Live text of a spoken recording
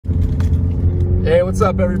Hey, what's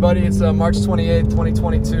up everybody? It's March 28th,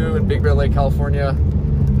 2022 in Big Bear Lake, California.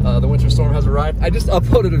 The winter storm has arrived. I just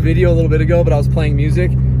uploaded a video a little bit ago, but I was playing music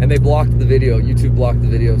and they blocked the video. YouTube blocked the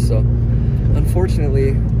video, so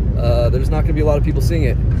unfortunately, there's not gonna be a lot of people seeing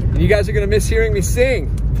it. And you guys are gonna miss hearing me sing.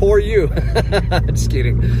 Poor you. Just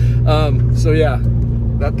kidding. So yeah,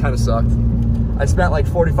 that kind of sucked. I spent like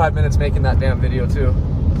 45 minutes making that damn video too.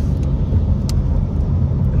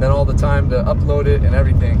 And then all the time to upload it and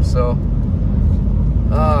everything, so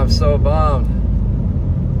I'm so bummed.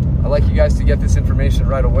 I like you guys to get this information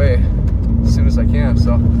right away, as soon as I can.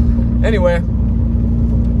 So anyway,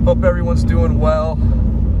 hope everyone's doing well.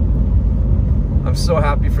 I'm so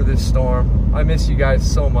happy for this storm. I miss you guys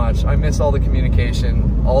so much. I miss all the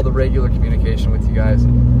communication, all the regular communication with you guys. Oh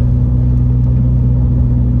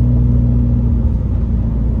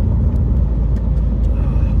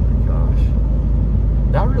my gosh.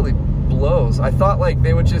 That really blows. I thought like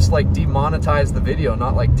they would just like demonetize the video,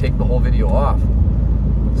 not like take the whole video off.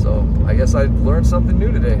 So I guess I learned something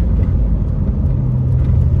new today.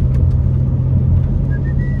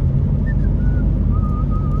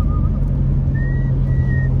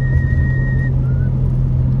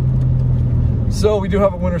 So we do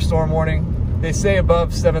have a winter storm warning. They say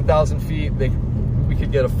above 7,000 feet, we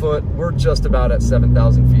could get a foot. We're just about at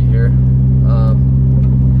 7,000 feet here.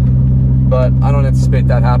 But I don't anticipate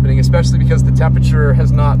that happening, especially because the temperature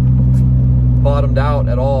has not bottomed out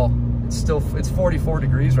at all. It's 44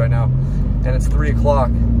 degrees right now, and it's 3 o'clock.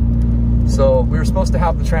 So we were supposed to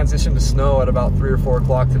have the transition to snow at about 3 or 4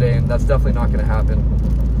 o'clock today, and that's definitely not gonna happen.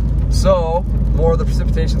 So more of the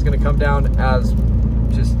precipitation is gonna come down as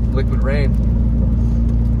just liquid rain.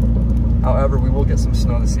 However, we will get some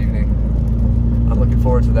snow this evening. I'm looking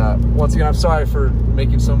forward to that. Once again, I'm sorry for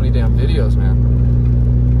making so many damn videos, man.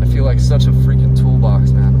 I feel like such a freaking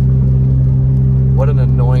toolbox, man. What an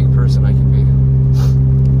annoying person I can be.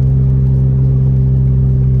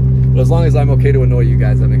 But as long as I'm okay to annoy you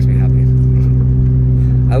guys, that makes me happy.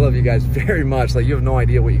 I love you guys very much. Like, you have no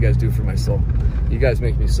idea what you guys do for my soul. You guys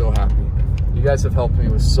make me so happy. You guys have helped me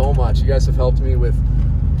with so much. You guys have helped me with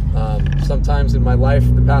sometimes in my life,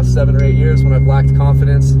 the past 7 or 8 years when I've lacked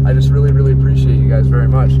confidence. I just really, really appreciate you guys very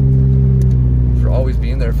much for always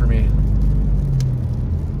being there for me.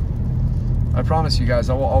 I promise you guys,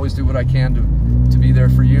 I will always do what I can to be there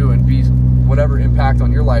for you and be whatever impact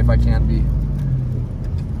on your life I can be.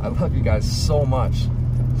 I love you guys so much.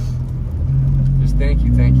 Just thank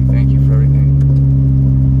you, thank you, thank you for everything.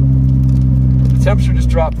 The temperature just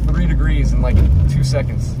dropped 3 degrees in like 2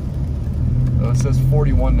 seconds. So it says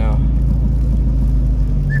 41 now.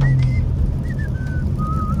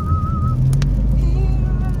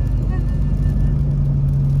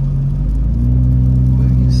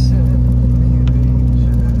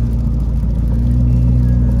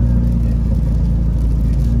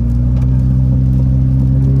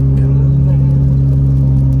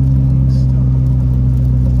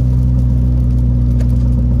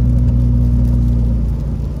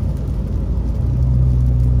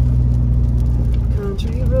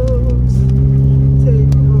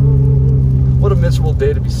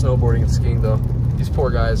 Day to be snowboarding and skiing though. These poor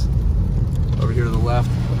guys over here to the left.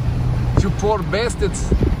 You poor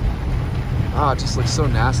bastards. Ah, it just looks so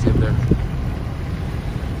nasty up there.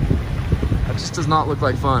 That just does not look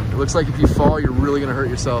like fun. It looks like if you fall, you're really gonna hurt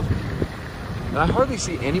yourself. And I hardly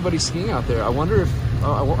see anybody skiing out there. I wonder if,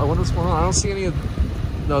 I wonder what's going on. I don't see any of,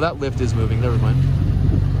 no, that lift is moving, never mind.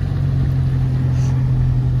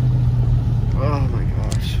 Oh my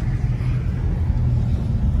gosh.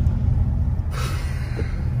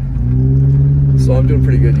 So I'm doing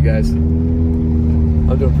pretty good, you guys.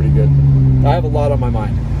 I'm doing pretty good. I have a lot on my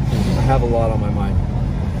mind. I have a lot on my mind.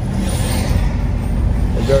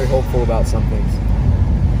 I'm very hopeful about some things.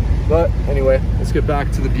 But anyway, let's get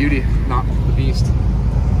back to the beauty, not the beast.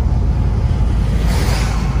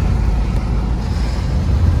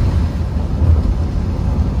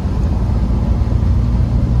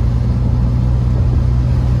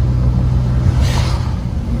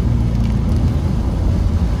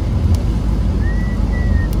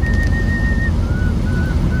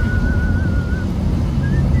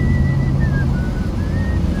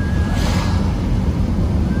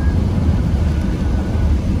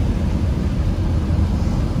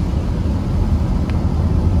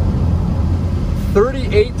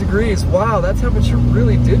 Degrees. Wow, that temperature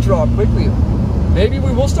really did drop quickly. Maybe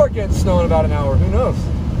we will start getting snow in about an hour. Who knows?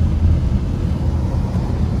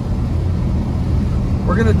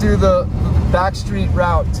 We're gonna do the back street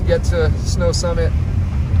route to get to Snow Summit.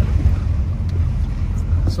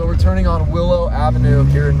 So we're turning on Willow Avenue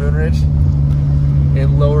here in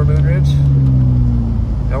Lower Moonridge.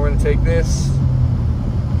 Now we're gonna take this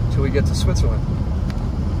until we get to Switzerland.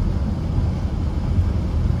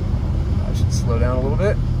 I should slow down a little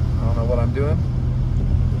bit. I don't know what I'm doing.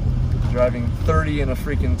 Driving 30 in a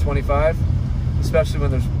freaking 25, especially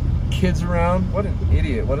when there's kids around. What an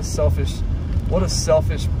idiot. What a selfish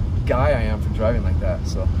guy I am for driving like that.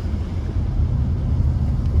 So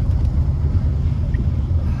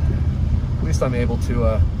at least I'm able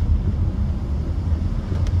to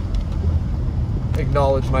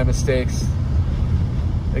acknowledge my mistakes,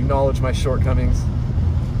 acknowledge my shortcomings,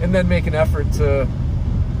 and then make an effort to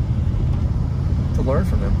learn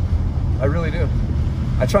from them. I really do.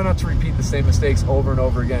 I try not to repeat the same mistakes over and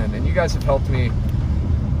over again, and you guys have helped me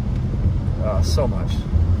so much.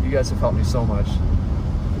 You guys have helped me so much.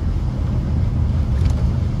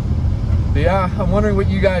 But yeah, I'm wondering what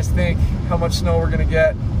you guys think, how much snow we're gonna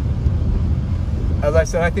get. As I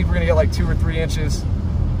said, I think we're gonna get like 2 or 3 inches.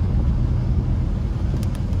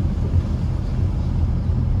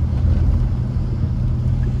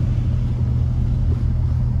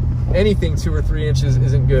 Anything 2 or 3 inches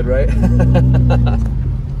isn't good, right?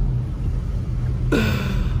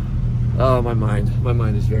 Oh, my mind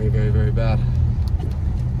is very, very, very bad.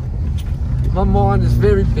 My mind is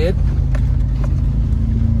very bad.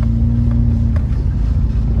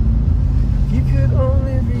 You could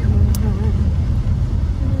only be mine.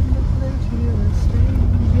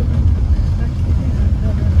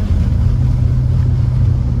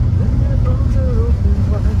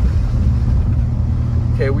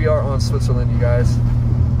 Okay, we are on Switzerland, you guys.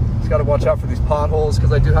 Just got to watch out for these potholes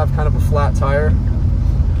because I do have kind of a flat tire.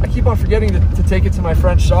 I keep on forgetting to take it to my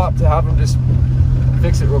friend's shop to have him just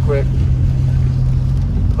fix it real quick.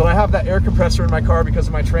 But I have that air compressor in my car because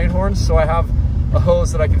of my train horns, so I have a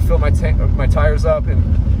hose that I can fill my tires up, and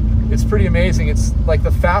it's pretty amazing. It's like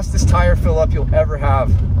the fastest tire fill up you'll ever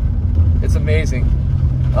have. It's amazing.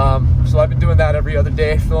 So I've been doing that every other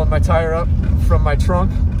day, filling my tire up from my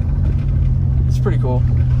trunk. It's pretty cool.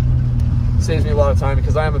 Saves me a lot of time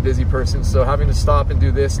because I am a busy person, so having to stop and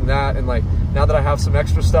do this and that, and like now that I have some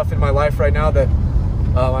extra stuff in my life right now that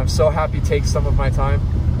I'm so happy takes some of my time.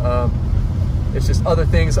 It's just other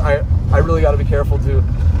things I really got to be careful to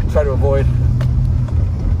try to avoid,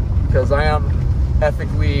 because I am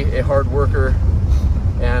ethically a hard worker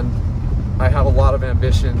and I have a lot of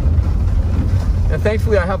ambition, and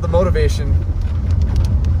thankfully I have the motivation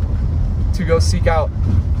to go seek out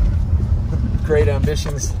great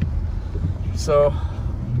ambitions. So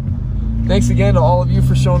thanks again to all of you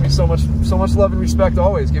for showing me so much love and respect,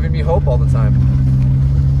 always giving me hope all the time.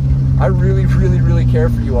 I really, really, really care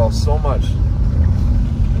for you all so much.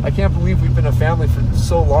 I can't believe we've been a family for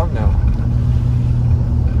so long now.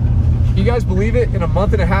 You guys believe it? In a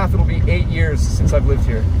month and a half, it'll be 8 years since I've lived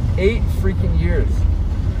here. 8 freaking years.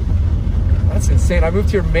 That's insane. I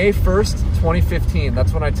moved here May 1st, 2015.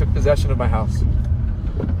 That's when I took possession of my house.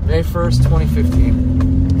 May 1st,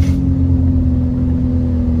 2015.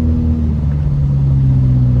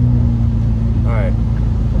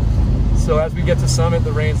 So as we get to Summit,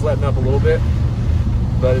 the rain's letting up a little bit,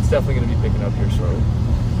 but it's definitely going to be picking up here shortly.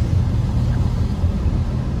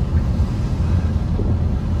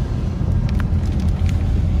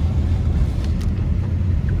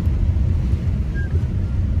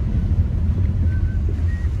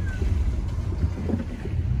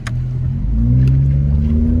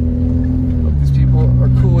 Hope these people are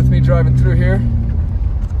cool with me driving through here.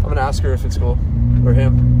 I'm going to ask her if it's cool, or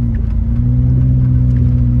him.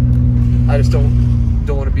 I just don't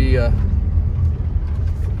want to be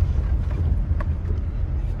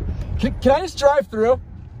Can I just drive through?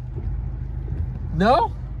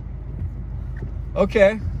 No?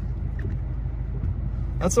 Okay.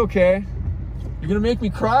 That's okay. You're gonna make me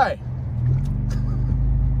cry.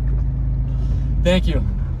 Thank you.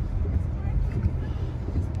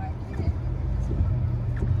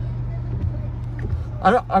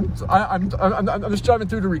 I'm just driving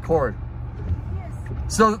through to record.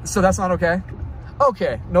 So that's not okay?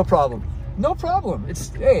 Okay, no problem. No problem. It's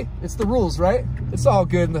the rules, right? It's all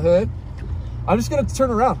good in the hood. I'm just gonna turn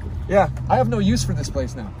around. Yeah, I have no use for this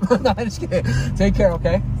place now. No, I'm just kidding. Take care,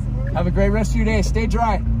 okay? Have a great rest of your day. Stay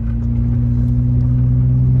dry.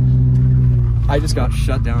 I just got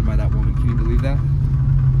shut down by that woman. Can you believe that?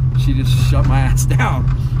 She just shut my ass down.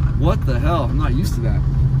 What the hell? I'm not used to that.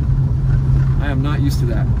 I am not used to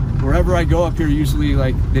that. Wherever I go up here, usually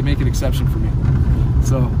like they make an exception for me.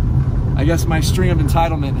 So I guess my string of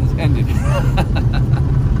entitlement has ended.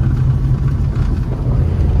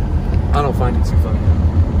 I don't find it too funny.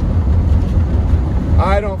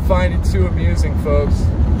 I don't find it too amusing, folks.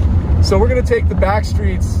 So we're gonna take the back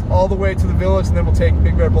streets all the way to the village, and then we'll take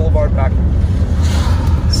Big Bear Boulevard back.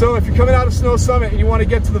 So if you're coming out of Snow Summit and you want to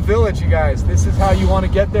get to the village, you guys, this is how you want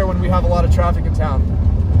to get there when we have a lot of traffic in town.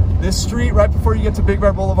 This street right before you get to Big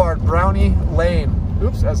Bear Boulevard, Brownie Lane.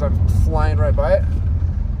 Oops, as I'm flying right by it.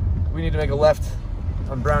 We need to make a left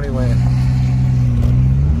on Brownie Lane.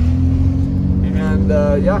 And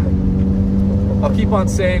yeah, I'll keep on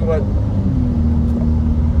saying what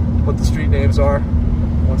the street names are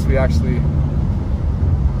once we actually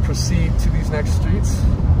proceed to these next streets.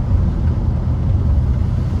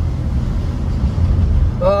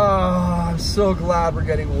 Oh, I'm so glad we're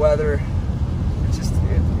getting weather.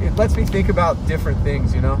 It lets me think about different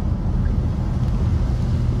things, you know?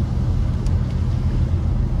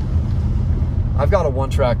 I've got a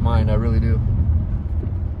one-track mind, I really do.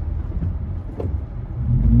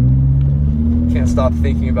 Can't stop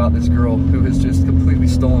thinking about this girl who has just completely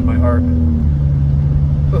stolen my heart.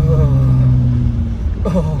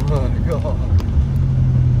 Oh my God.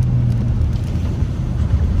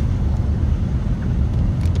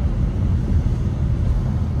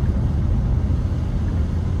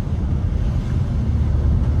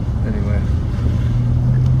 Anyway.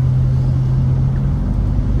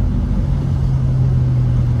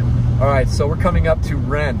 All right, so we're coming up to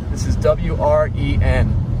Wren. This is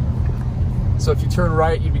W-R-E-N. So if you turn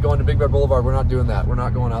right, you'd be going to Big Bear Boulevard. We're not doing that. We're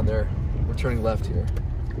not going out there. We're turning left here.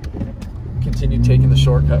 Continue taking the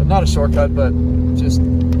shortcut. Not a shortcut, but just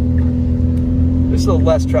a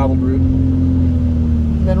less traveled route.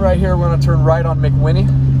 And then right here, we're gonna turn right on McWhinnie.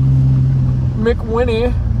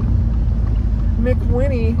 McWhinnie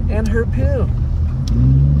and her poo.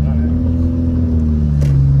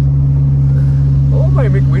 Oh my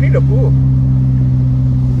McWhinnie the poo.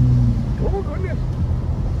 Oh goodness.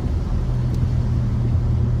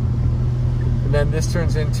 And then this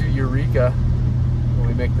turns into Eureka when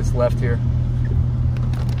we make this left here.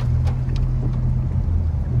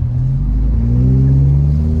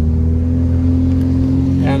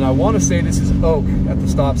 And I want to say this is Oak at the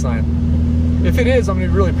stop sign. If it is, I'm going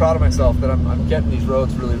to be really proud of myself that I'm getting these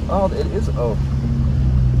roads really... Oh, it is Oak.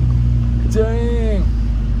 Dang.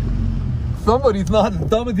 Somebody's not as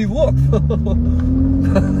dumb as he looks.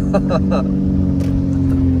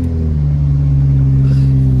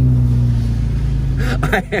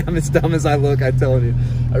 I am as dumb as I look, I'm telling you.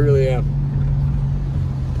 I really am.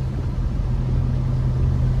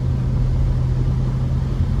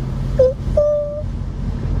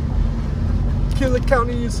 Killer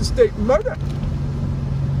County is a state murder.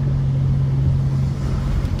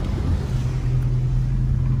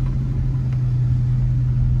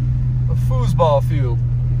 A foosball field.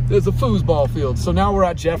 There's a foosball field. So now we're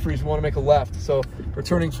at Jeffries. We want to make a left. So we're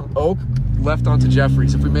turning from Oak left onto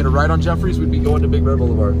Jeffries. If we made a right on Jeffries, we'd be going to Big Bear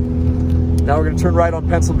Boulevard. Now we're going to turn right on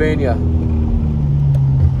Pennsylvania.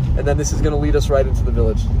 And then this is going to lead us right into the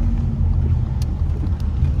village.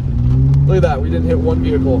 Look at that. We didn't hit one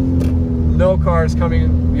vehicle. No cars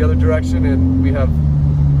coming the other direction, and we have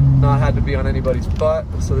not had to be on anybody's butt,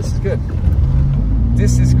 so this is good.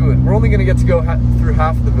 This is good. We're only going to get to go through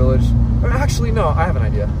half of the village. Or actually, no, I have an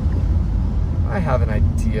idea. I have an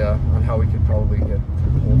idea on how we could probably get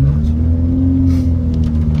through the whole village.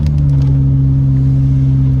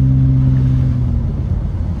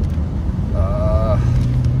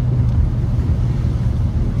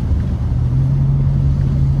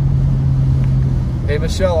 Hey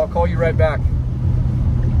Michelle, I'll call you right back.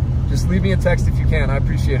 Just leave me a text if you can. I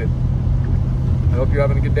appreciate it. I hope you're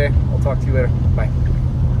having a good day. I'll talk to you later. Bye.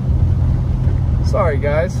 Sorry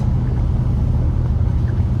guys.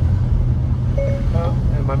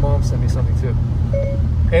 And my mom sent me something too.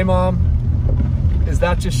 Hey Mom, is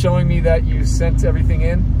that just showing me that you sent everything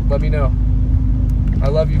in? Let me know. I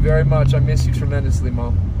love you very much. I miss you tremendously,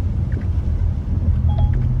 Mom.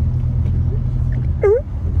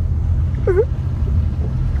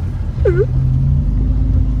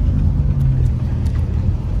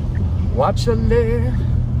 Watch your leg,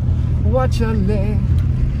 watch your leg,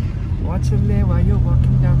 watch your leg while you're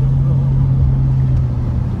walking down the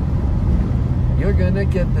road. You're gonna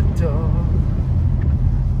get the door.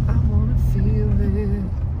 I wanna feel it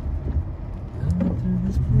coming through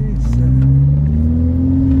this place.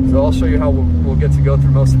 So I'll show you how we'll get to go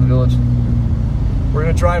through most of the village. We're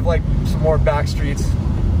gonna drive like some more back streets.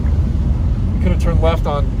 We could have turned left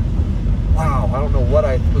on. Wow, I don't know what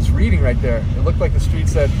I was reading right there. It looked like the street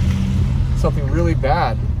said something really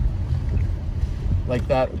bad like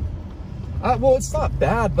that. Well, it's not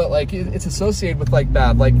bad, but like it's associated with like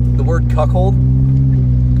bad, like the word cuckold.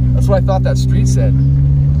 That's what I thought that street said.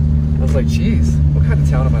 I was like, geez, what kind of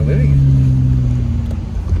town am I living in?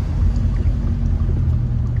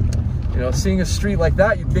 You know, seeing a street like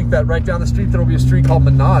that, you'd think that right down the street there will be a street called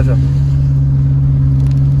Menage.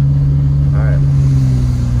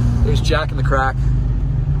 just jacking the crack.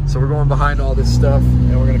 So we're going behind all this stuff,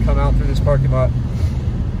 and we're gonna come out through this parking lot.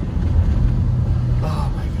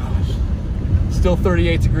 Oh my gosh. Still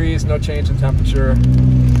 38 degrees, no change in temperature. A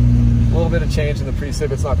little bit of change in the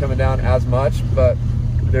precip. It's not coming down as much, but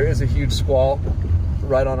there is a huge squall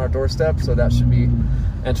right on our doorstep, so that should be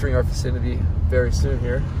entering our vicinity very soon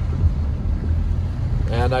here.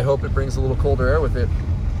 And I hope it brings a little colder air with it,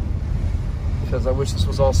 because I wish this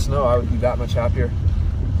was all snow. I would be that much happier.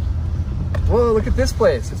 Whoa, look at this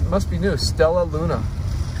place. It must be new. Stella Luna.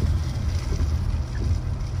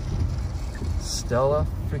 Stella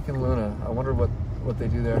freaking Luna. I wonder what they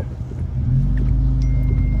do there.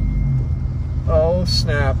 Oh,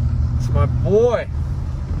 snap. It's my boy.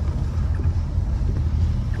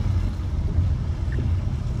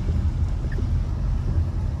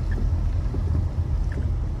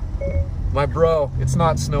 My bro. It's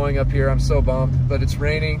not snowing up here. I'm so bummed, but it's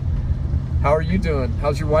raining. How are you doing?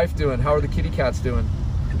 How's your wife doing? How are the kitty cats doing?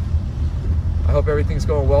 I hope everything's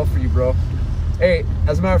going well for you, bro. Hey,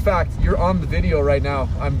 as a matter of fact, you're on the video right now.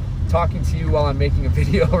 I'm talking to you while I'm making a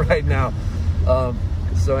video right now.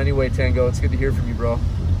 So anyway, Tango, it's good to hear from you, bro.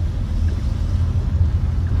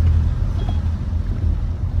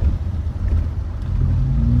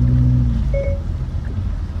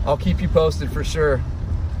 I'll keep you posted for sure.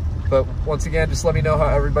 But once again, just let me know how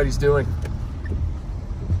everybody's doing.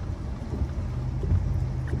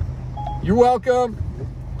 You're welcome.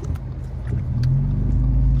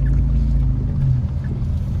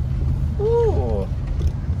 Ooh,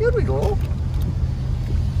 here we go.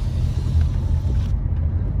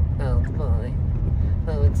 Oh boy.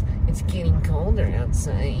 Oh, it's getting colder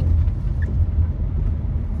outside.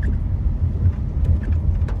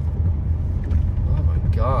 Oh my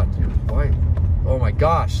God, dude, why? Oh my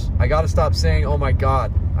gosh, I gotta stop saying oh my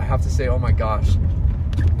God. I have to say oh my gosh.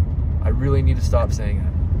 I really need to stop saying it.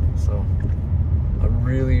 So I'm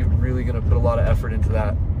really gonna put a lot of effort into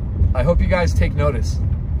that. I hope you guys take notice.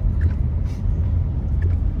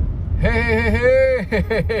 Hey,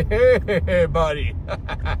 buddy.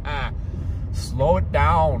 Slow it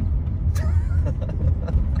down.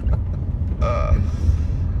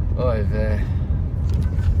 Oy vey.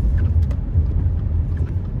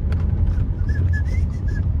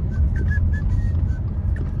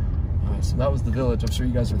 So that was the village. I'm sure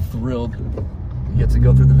you guys are thrilled. You get to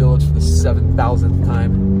go through the village for the 7,000th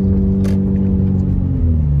time.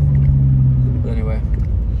 But anyway,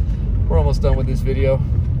 we're almost done with this video.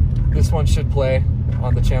 This one should play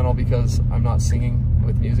on the channel because I'm not singing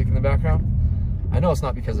with music in the background. I know it's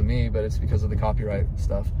not because of me, but it's because of the copyright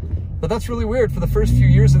stuff. But that's really weird. For the first few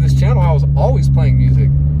years of this channel, I was always playing music.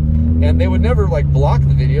 And they would never like block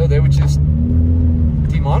the video. They would just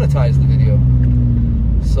demonetize the video.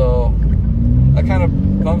 So that kind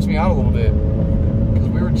of bums me out a little bit, because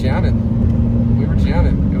we were jamming. We were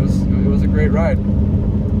jamming. It was a great ride.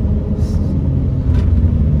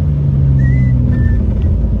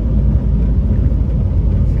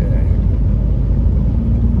 Okay.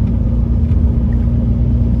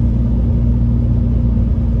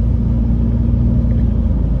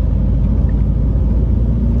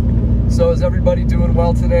 So is everybody doing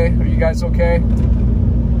well today? Are you guys okay?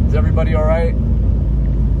 Is everybody all right?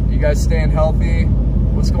 You guys staying healthy?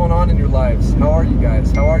 What's going on in your lives? How are you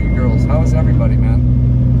guys? How are you girls? How is everybody, man?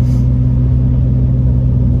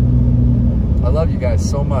 I love you guys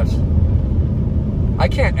so much. I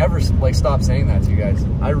can't ever like stop saying that to you guys.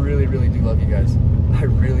 I really do love you guys. I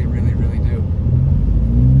really do.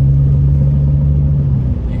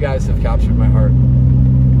 You guys have captured my heart.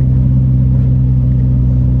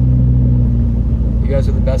 You guys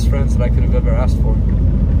are the best friends that I could have ever asked for.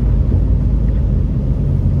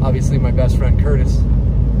 Obviously my best friend Curtis,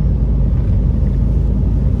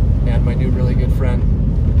 and my new really good friend,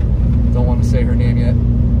 don't want to say her name yet,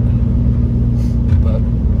 but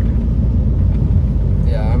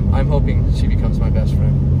yeah, I'm hoping she becomes my best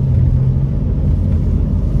friend.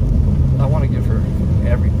 I want to give her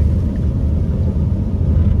everything.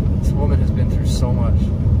 This woman has been through so much.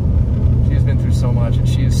 She has been through so much, and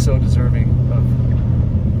she is so deserving of,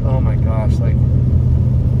 oh my gosh, like,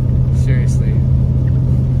 seriously.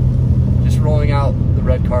 Just rolling out the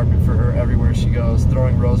red carpet for her everywhere she goes,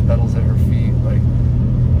 throwing rose petals at her feet, like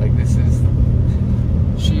this is,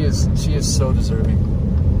 she is so deserving.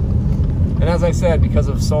 And as I said, because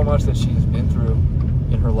of so much that she's been through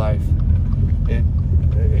in her life,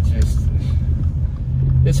 it's just,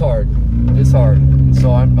 it's hard. It's hard.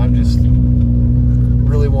 So I'm just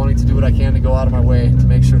really wanting to do what I can to go out of my way to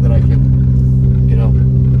make sure that I can, you know,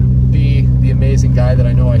 be the amazing guy that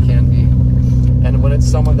I know I can be. And when it's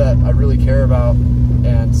someone that I really care about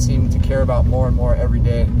and seem to care care about more and more every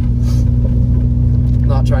day. I'm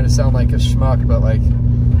not trying to sound like a schmuck, but like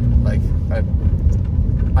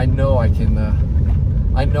I know I can.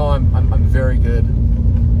 I know I'm very good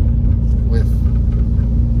with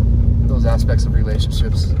those aspects of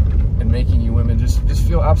relationships and making you women just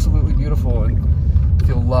feel absolutely beautiful and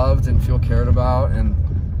feel loved and feel cared about. And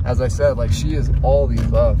as I said, like, she is all the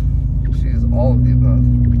above. She is all of the above.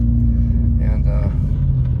 And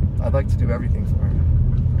I'd like to do everything for her.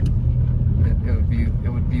 It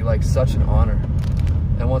would be like such an honor.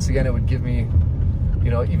 And once again, it would give me,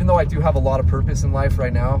 you know, even though I do have a lot of purpose in life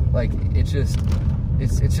right now, like, it's just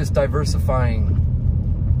diversifying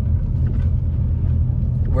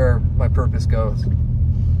where my purpose goes.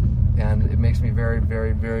 And it makes me very,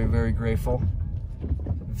 very, very, very grateful.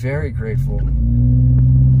 Very grateful.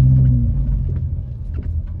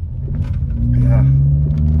 Yeah.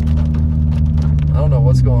 I don't know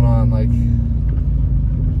what's going on. Like, I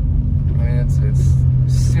mean, it's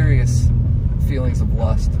serious feelings of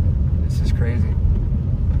lust. It's just crazy.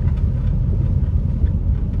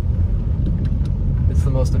 It's the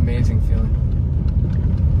most amazing feeling.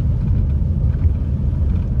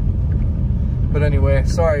 But anyway,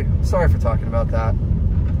 sorry for talking about that.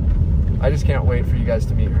 I just can't wait for you guys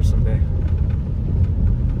to meet her someday.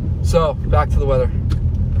 So, back to the weather.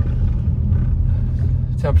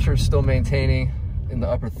 Temperature's still maintaining in the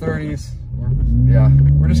upper 30s.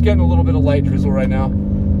 We're just getting a little bit of light drizzle right now.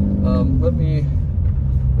 Let me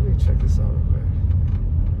check this out real quick.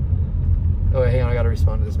 Oh, wait, hang on, I gotta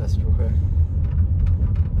respond to this message real quick.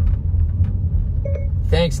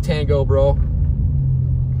 Thanks, Tango, bro.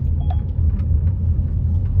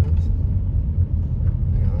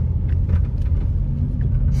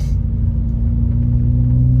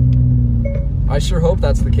 I sure hope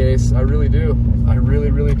that's the case. I really do. I really,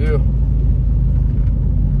 really do.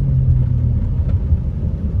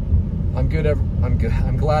 I'm good.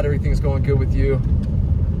 I'm glad everything's going good with you.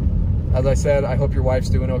 As I said, I hope your wife's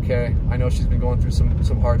doing okay. I know she's been going through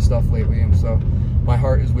some hard stuff lately, and so my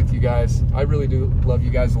heart is with you guys. I really do love you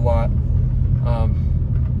guys a lot.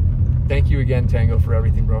 Thank you again, Tango, for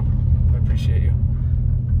everything, bro. I appreciate you.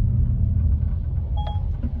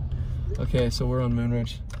 Okay, so we're on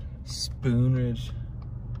Moonridge. Spoon Ridge.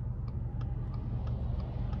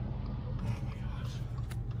 Oh my gosh.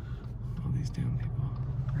 All these damn people.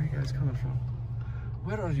 Where are you guys coming from?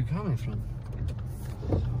 Where are you coming from?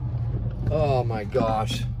 Oh my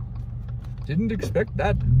gosh. Didn't expect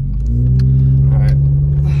that. Alright.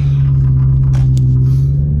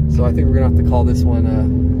 So I think we're gonna have to call this one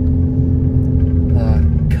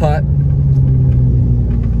cut. I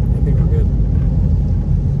think we're good.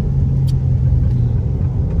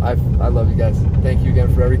 I love you guys. Thank you again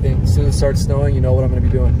for everything. As soon as it starts snowing, you know what I'm going to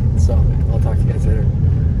be doing. So I'll talk to you guys later.